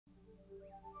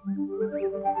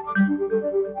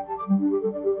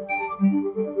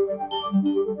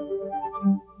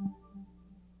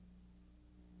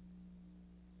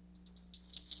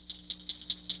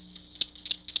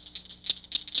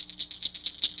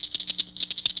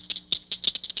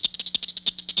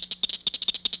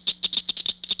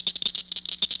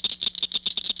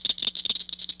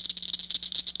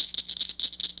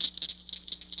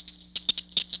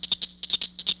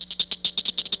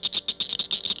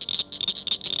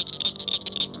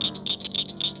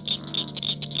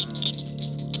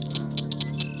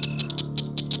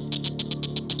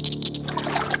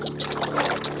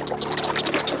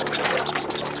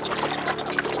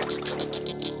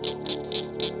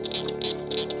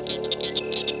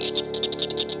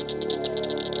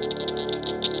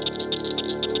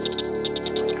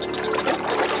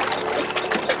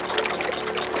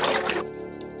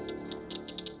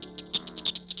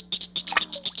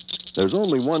There's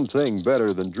only one thing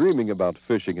better than dreaming about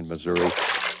fishing in Missouri,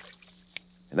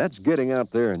 and that's getting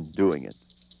out there and doing it.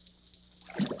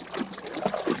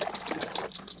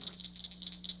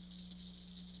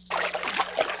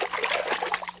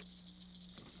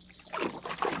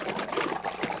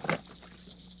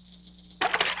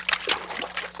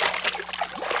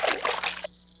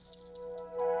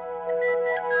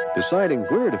 Deciding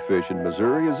where to fish in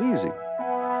Missouri is easy.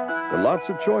 There are lots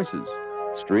of choices: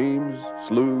 streams,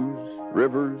 sloughs,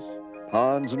 rivers,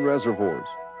 ponds, and reservoirs.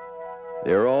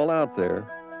 They're all out there,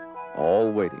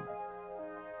 all waiting.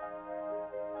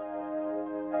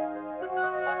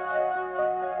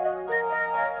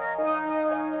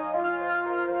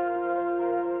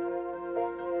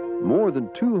 More than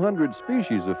 200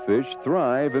 species of fish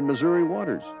thrive in Missouri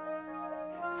waters.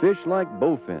 Fish like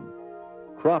bowfin,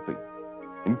 crappie,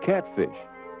 and catfish.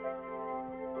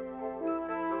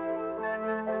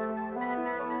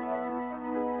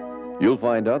 You'll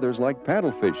find others like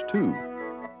paddlefish, too.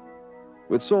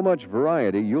 With so much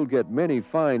variety, you'll get many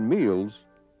fine meals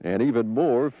and even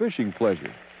more fishing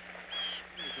pleasure.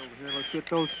 Over here, let's get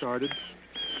those started.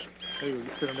 Hey, we'll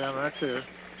sit them down right there.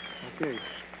 Okay.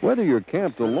 Whether you're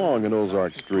camped along an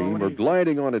Ozark stream or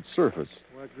gliding on its surface,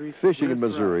 fishing in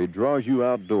Missouri draws you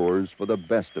outdoors for the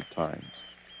best of times.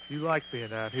 You like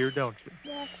being out here, don't you?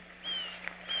 Yes.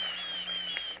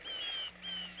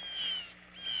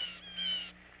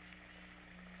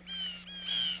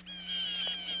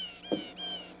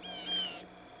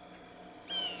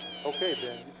 Okay,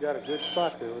 Ben, you've got a good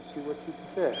spot there. Let's see what you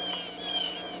can catch.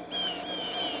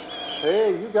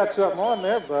 Hey, you got something on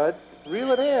there, bud.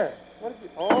 Reel it in. What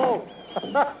did you... Oh!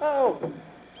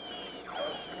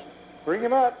 Bring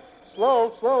him up.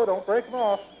 Slow, slow. Don't break him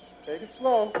off. Take it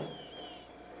slow.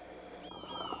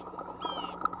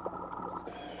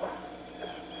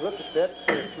 Look at that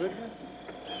fish, would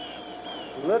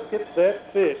you? Look at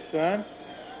that fish, son.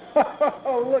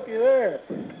 Oh, looky there.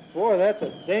 Boy, that's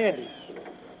a dandy.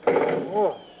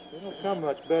 Boy, they don't come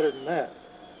much better than that.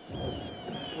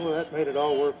 Boy, that made it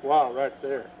all worthwhile right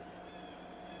there.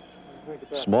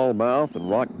 Smallmouth and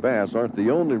rock bass aren't the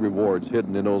only rewards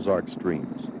hidden in Ozark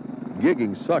streams.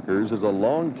 Gigging suckers is a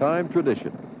long-time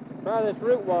tradition. Try this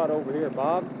root wad over here,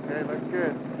 Bob. Okay, looks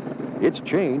good. It's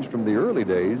changed from the early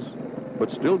days,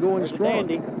 but still going strong.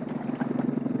 Dandy.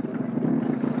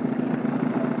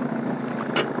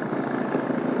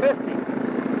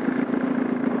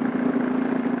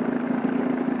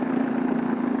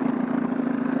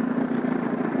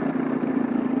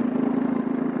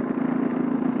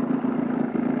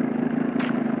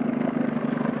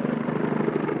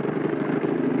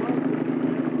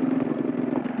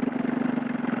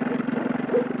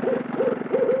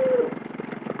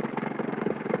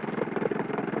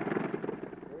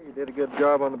 Good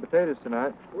job on the potatoes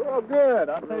tonight. Well, good.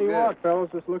 I'll tell you what, fellas,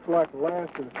 this looks like the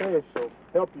last of the fish, so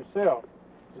help yourself.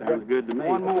 Sounds good to me.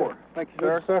 One more. Thank you,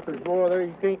 sir. Suckers, boy, there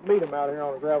you can't beat them out here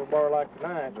on a gravel bar like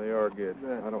tonight. They are good.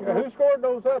 I don't know. Who scored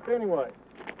those up anyway?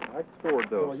 I scored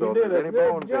those. Well, so you did if there's a any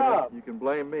good bones job. in it, you can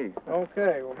blame me.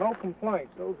 Okay, well, no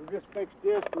complaints. Those were just fixed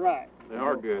just right. They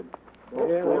are good. Don't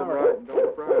score them right and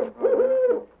don't fry them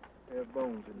hot. They have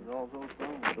bones in it. All those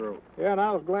bones throat. Yeah, and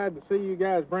I was glad to see you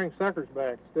guys bring suckers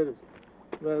back instead of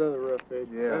that other rough fish.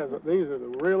 Yeah. These are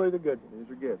really the good ones.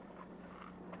 These are good.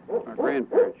 Our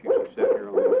grandparents used to sit here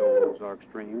on these old Ozark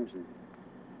streams and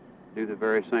do the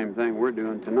very same thing we're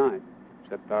doing tonight,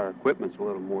 except our equipment's a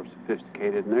little more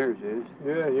sophisticated than theirs is.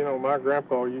 Yeah, you know, my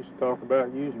grandpa used to talk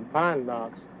about using pine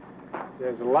knots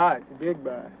as a light to gig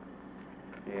by.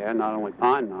 Yeah, not only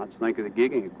pine knots. Think of the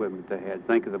gigging equipment they had.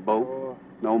 Think of the boat,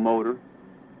 no motor,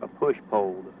 a push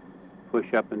pole to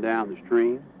push up and down the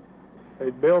stream, They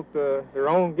built their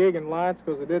own gigging lights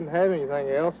because they didn't have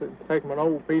anything else. They'd take them an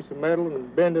old piece of metal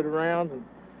and bend it around and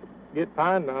get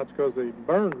pine knots because they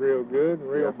burned real good and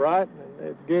real bright, and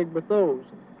they'd gig with those.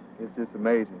 It's just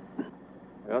amazing.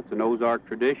 Well, it's an Ozark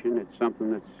tradition. It's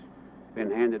something that's been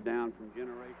handed down from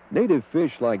generation. Native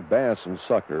fish like bass and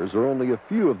suckers are only a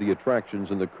few of the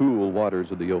attractions in the cool waters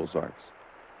of the Ozarks.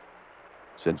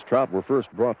 Since trout were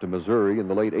first brought to Missouri in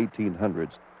the late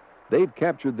 1800s, they've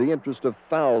captured the interest of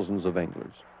thousands of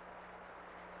anglers.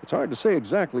 It's hard to say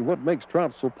exactly what makes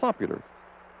trout so popular.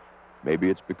 Maybe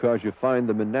it's because you find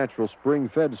them in natural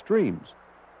spring-fed streams,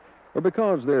 or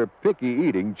because their picky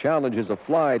eating challenges a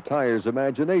fly tier's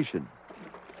imagination,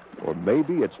 or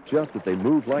maybe it's just that they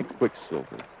move like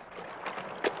quicksilver.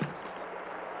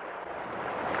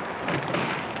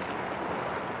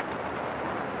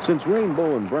 Since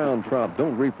rainbow and brown trout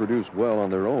don't reproduce well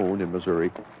on their own in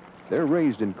Missouri, they're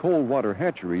raised in cold water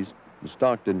hatcheries and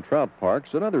stocked in trout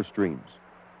parks and other streams.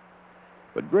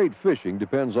 But great fishing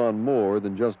depends on more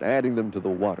than just adding them to the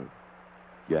water.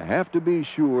 You have to be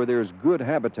sure there's good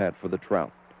habitat for the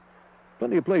trout.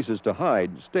 Plenty of places to hide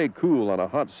and stay cool on a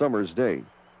hot summer's day.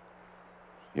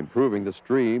 Improving the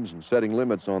streams and setting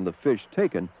limits on the fish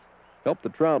taken help the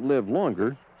trout live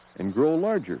longer and grow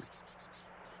larger.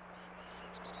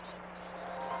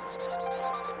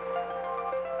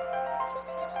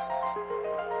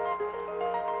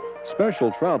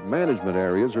 Special trout management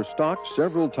areas are stocked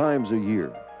several times a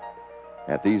year.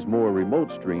 At these more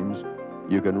remote streams,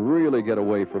 you can really get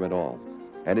away from it all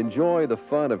and enjoy the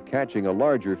fun of catching a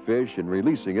larger fish and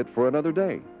releasing it for another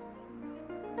day.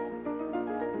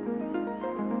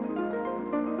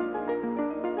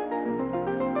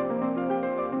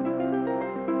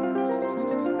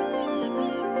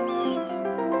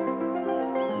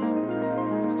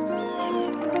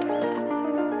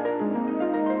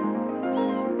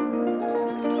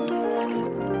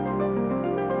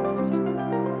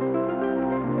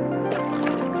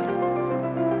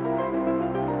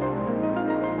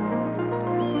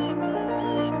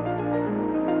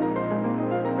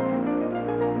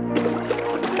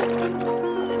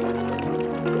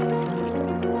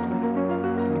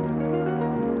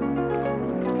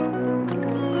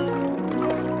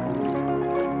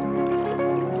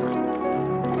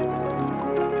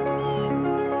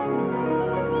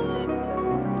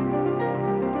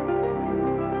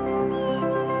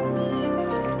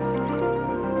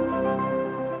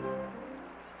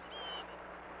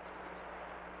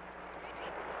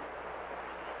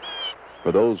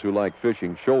 For those who like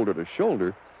fishing shoulder to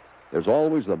shoulder, there's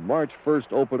always the March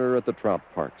 1st opener at the trout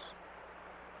parks.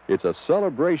 It's a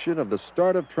celebration of the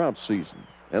start of trout season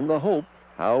and the hope,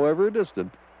 however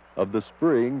distant, of the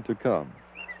spring to come.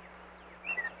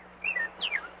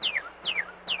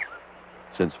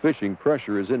 Since fishing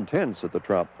pressure is intense at the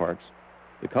trout parks,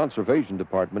 the Conservation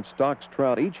Department stocks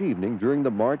trout each evening during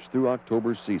the March through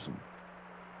October season.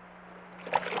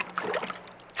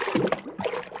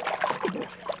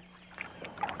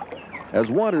 As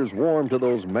waters warm to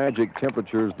those magic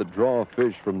temperatures that draw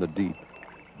fish from the deep,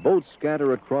 boats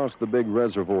scatter across the big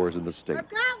reservoirs in the state. I've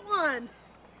got one.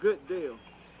 Good deal.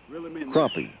 Really mean that.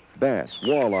 Crappie, bass,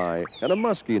 walleye, and a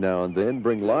muskie now and then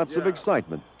bring lots of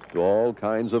excitement to all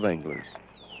kinds of anglers.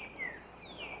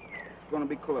 It's going to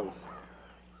be close.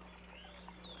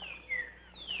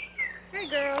 Hey,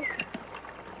 girls.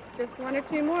 Just one or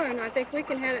two more, and I think we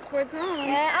can head it towards home.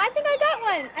 Yeah, I think I got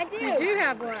one. I do. You do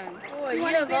have one. Boy, you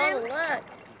wanna have get all in? the luck.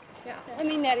 Yeah. Let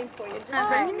me net him for you. Just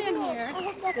bring him in here.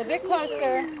 It's A bit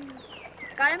closer.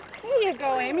 Got him? There you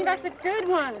go, Amy. That's a good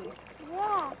one.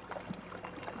 Yeah.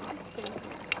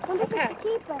 Wonder if it's a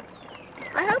keeper.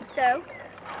 I hope so.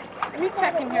 Let me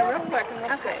check him here real quick, and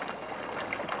we'll see.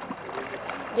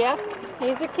 Yep,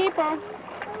 he's a keeper.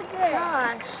 Oh,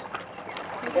 gosh.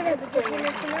 Look at this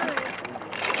tonight.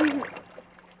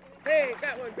 Hey,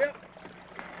 got one, Bill.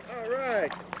 All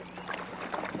right.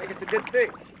 I think it's a good fish.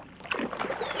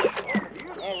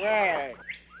 All right.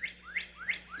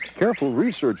 Careful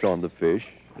research on the fish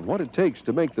and what it takes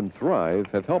to make them thrive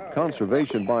have helped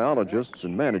conservation biologists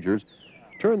and managers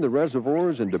turn the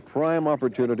reservoirs into prime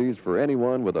opportunities for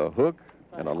anyone with a hook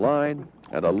and a line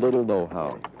and a little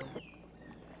know-how.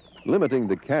 Limiting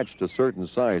the catch to certain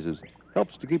sizes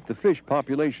helps to keep the fish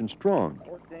population strong.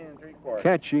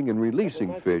 Catching and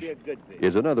releasing fish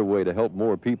is another way to help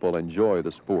more people enjoy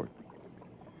the sport.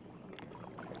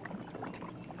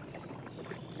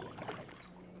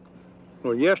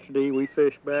 Well, yesterday we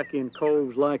fished back in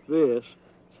coves like this,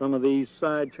 some of these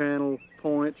side channel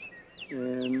points,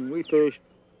 and we fished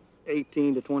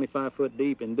 18 to 25 foot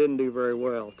deep and didn't do very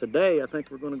well. Today, I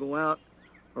think we're going to go out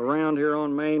around here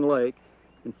on Main Lake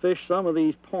and fish some of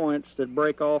these points that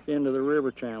break off into the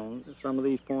river channel. Some of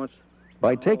these points...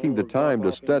 By taking the time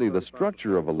to study the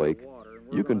structure of a lake,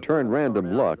 you can turn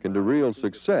random luck into real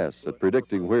success at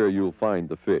predicting where you'll find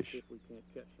the fish. If we can't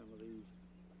catch some of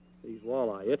these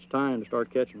walleye. It's time to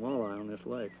start catching walleye on this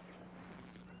lake.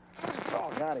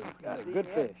 Oh, got him. Got him. Good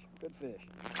fish. Good fish.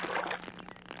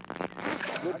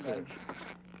 Good fish.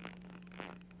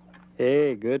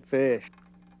 Hey, good fish.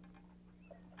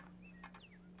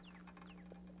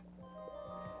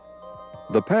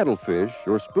 The paddlefish,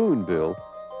 or spoonbill,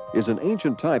 is an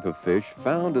ancient type of fish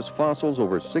found as fossils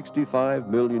over 65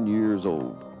 million years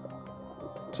old.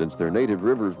 Since their native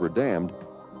rivers were dammed,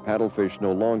 paddlefish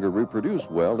no longer reproduce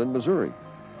well in Missouri.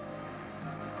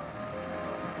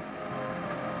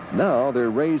 Now they're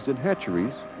raised in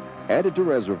hatcheries, added to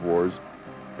reservoirs,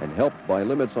 and helped by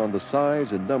limits on the size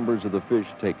and numbers of the fish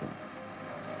taken.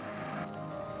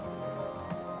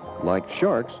 Like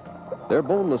sharks, their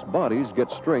boneless bodies get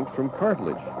strength from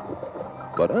cartilage.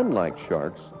 But unlike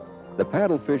sharks, the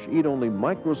paddlefish eat only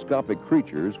microscopic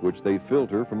creatures which they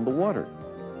filter from the water.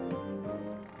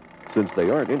 Since they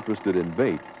aren't interested in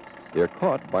bait, they're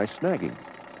caught by snagging.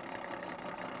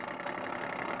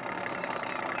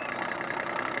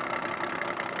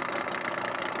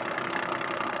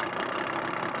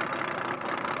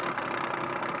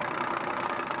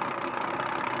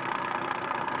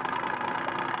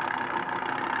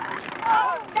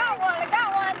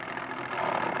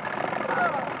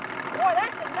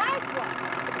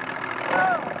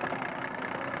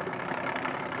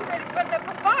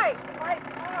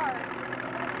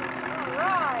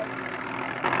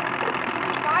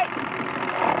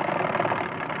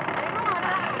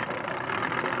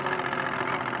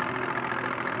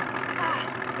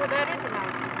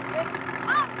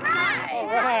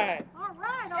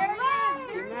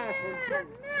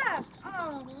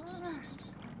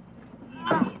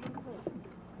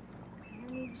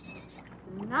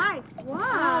 Nice.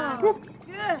 Wow.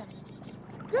 Good.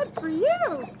 Good for you.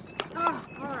 Oh,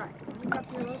 all right. Up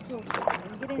here a little closer.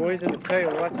 Get in. Squeeze in the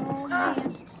tail, watch. Oh,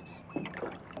 man.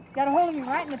 Got a hold of me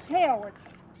right in the tail.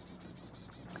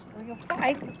 Well, you'll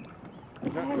fight. I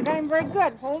haven't got him very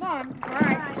good. Hold on. All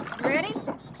right. Ready?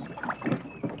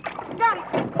 Got it.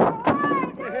 All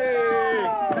right. Hey,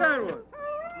 good one.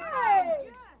 Hey.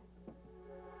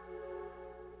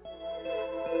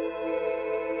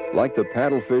 Like the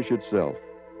paddlefish itself,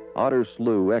 Otter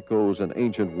Slough echoes an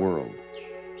ancient world.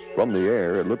 From the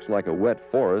air, it looks like a wet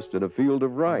forest in a field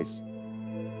of rice.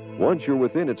 Once you're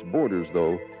within its borders,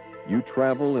 though, you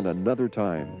travel in another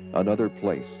time, another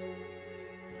place.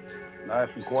 Nice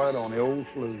and quiet on the old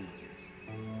slough.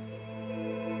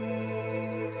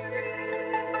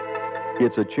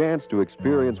 It's a chance to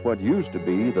experience what used to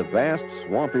be the vast,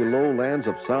 swampy lowlands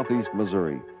of southeast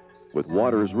Missouri, with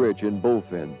waters rich in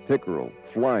bowfin, pickerel,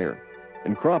 flyer,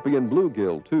 and crappie and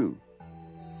bluegill, too.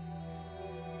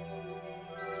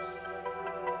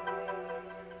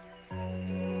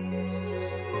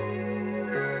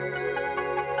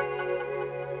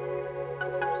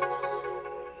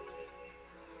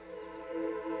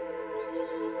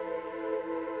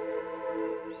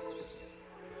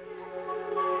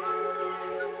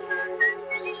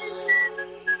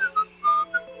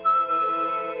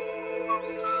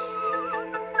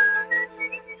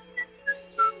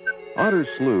 Otter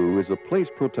Slough is a place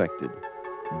protected,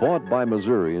 bought by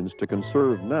Missourians to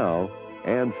conserve now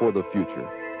and for the future.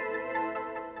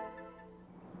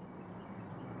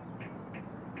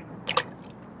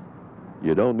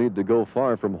 You don't need to go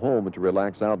far from home to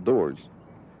relax outdoors.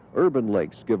 Urban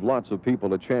lakes give lots of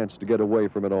people a chance to get away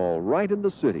from it all right in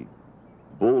the city.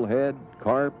 Bullhead,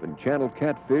 carp, and channel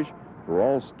catfish are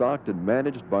all stocked and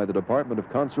managed by the Department of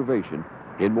Conservation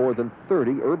in more than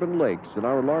 30 urban lakes in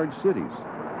our large cities.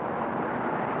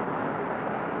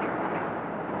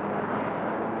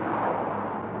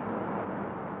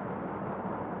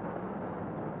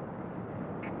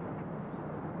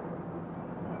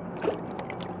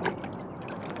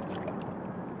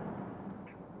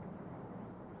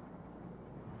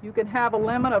 You can have a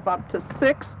limit of up to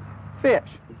 6 fish.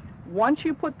 Once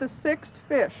you put the 6th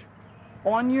fish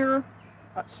on your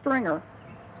stringer,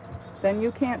 then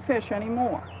you can't fish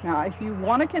anymore. Now, if you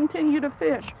want to continue to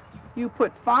fish, you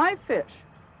put 5 fish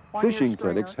on your Fishing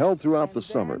stringer, clinics held throughout the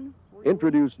summer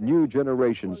introduce new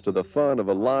generations to the fun of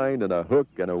a line and a hook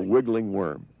and a wiggling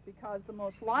worm. because the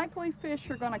most likely fish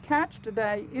you're going to catch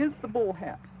today is the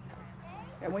bullhead.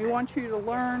 And we want you to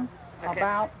learn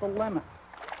about the limit.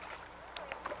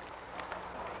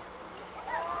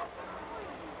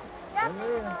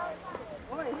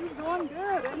 Boy, he's doing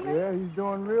good, isn't he? Yeah, he's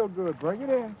doing real good. Bring it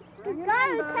in. You got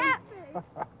it, catfish.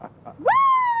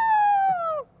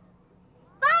 Woo!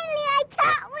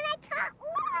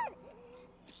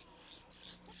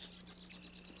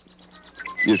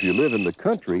 If you live in the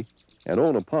country and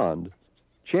own a pond,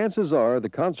 chances are the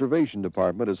Conservation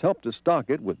Department has helped to stock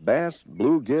it with bass,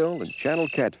 bluegill, and channel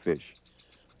catfish.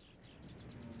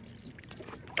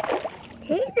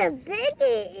 He's a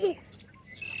biggie.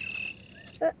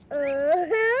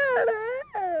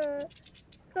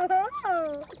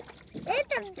 Oh,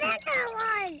 it's a bigger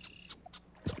one.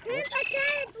 Here's a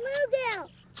giant bluegill.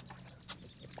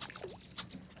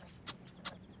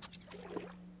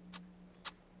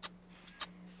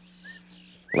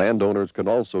 Landowners can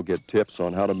also get tips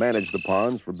on how to manage the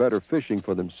ponds for better fishing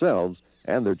for themselves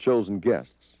and their chosen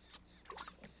guests.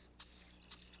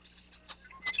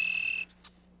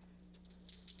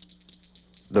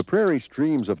 The prairie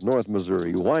streams of North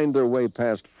Missouri wind their way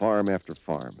past farm after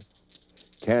farm.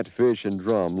 Catfish and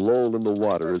drum loll in the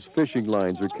water as fishing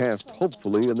lines are cast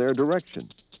hopefully in their direction.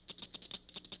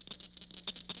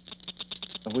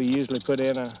 We usually put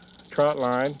in a trot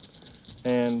line,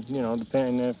 and, you know,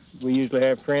 depending if we usually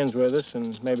have friends with us,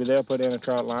 and maybe they'll put in a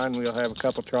trot line. We'll have a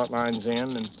couple trot lines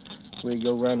in, and we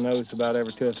go run those about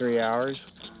every 2 or 3 hours,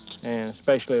 and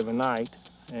especially of a night,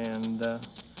 and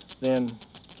then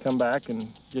come back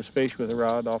and just fish with a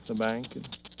rod off the bank. And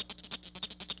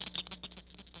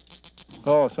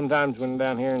sometimes when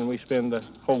down here, and we spend the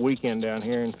whole weekend down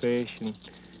here and fish and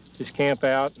just camp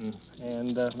out,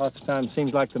 and lots of times it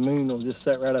seems like the moon will just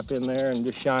set right up in there and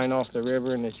just shine off the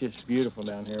river, and it's just beautiful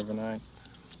down here overnight.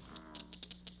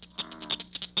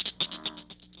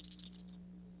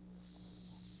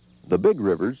 The big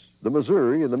rivers, the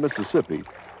Missouri and the Mississippi,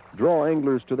 draw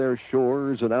anglers to their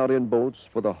shores and out in boats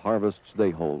for the harvests they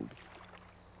hold.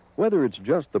 Whether it's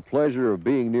just the pleasure of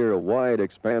being near a wide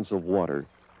expanse of water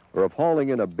or of hauling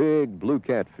in a big blue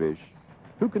catfish,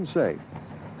 who can say?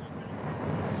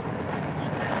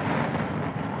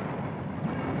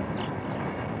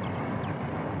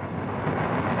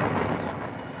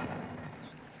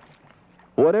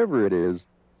 Whatever it is,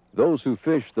 those who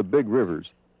fish the big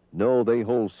rivers know they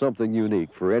hold something unique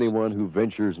for anyone who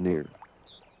ventures near.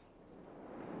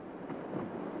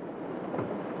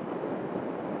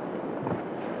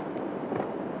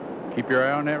 Keep your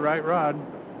eye on that right rod.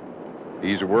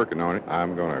 He's working on it.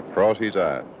 I'm going to cross his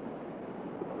eyes.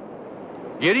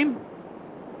 Get him?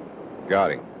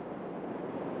 Got him.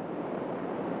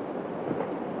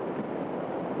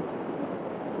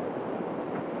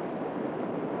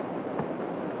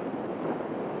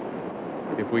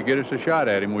 If we get us a shot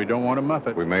at him, we don't want to muff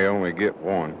it. We may only get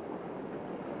one.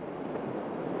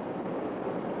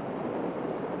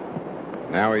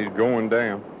 Now he's going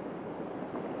down.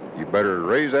 You better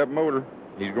raise that motor.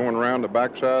 He's going around the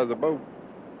backside of the boat.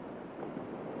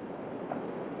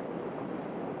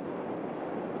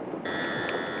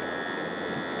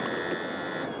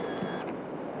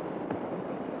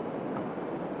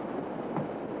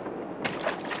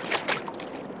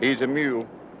 He's a mule.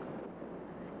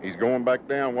 He's going back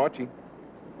down. Watch him.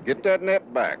 Get that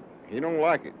net back. He don't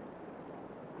like it.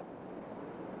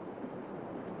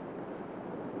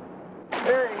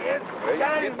 There he is.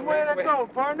 Got his way to go,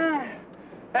 partner.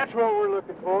 That's what we're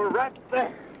looking for, right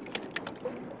there.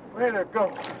 Way to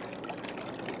go.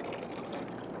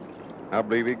 I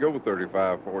believe he'd go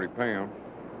 35, 40 pounds.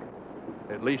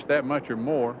 At least that much or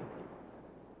more.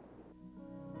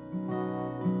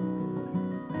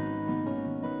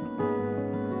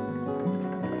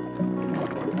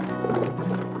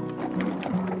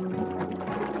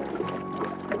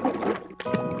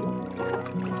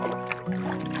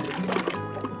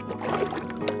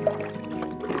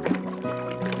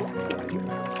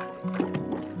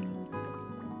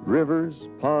 Rivers,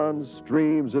 ponds,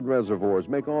 streams, and reservoirs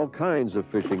make all kinds of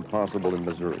fishing possible in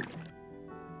Missouri.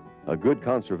 A good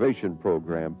conservation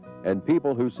program and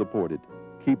people who support it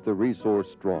keep the resource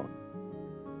strong.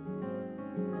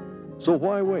 So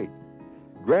why wait?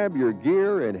 Grab your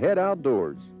gear and head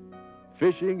outdoors.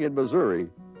 Fishing in Missouri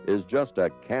is just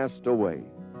a cast away.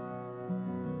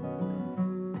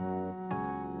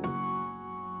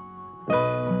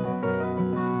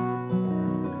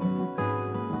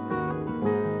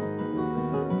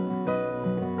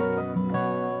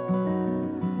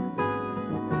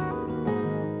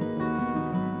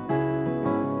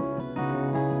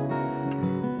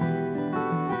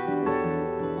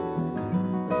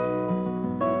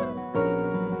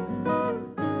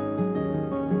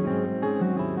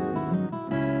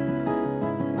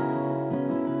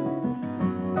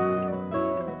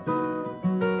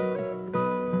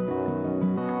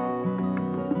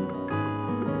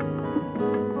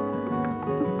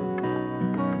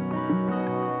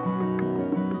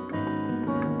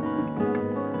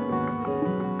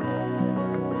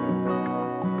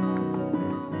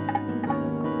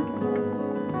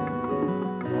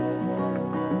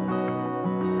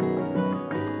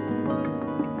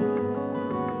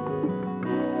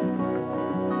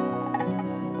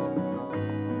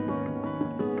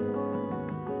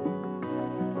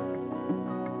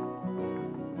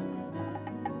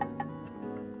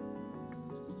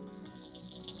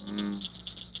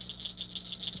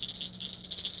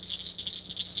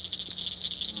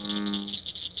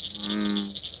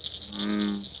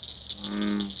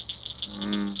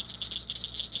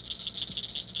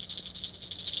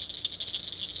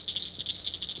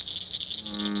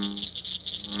 Mm.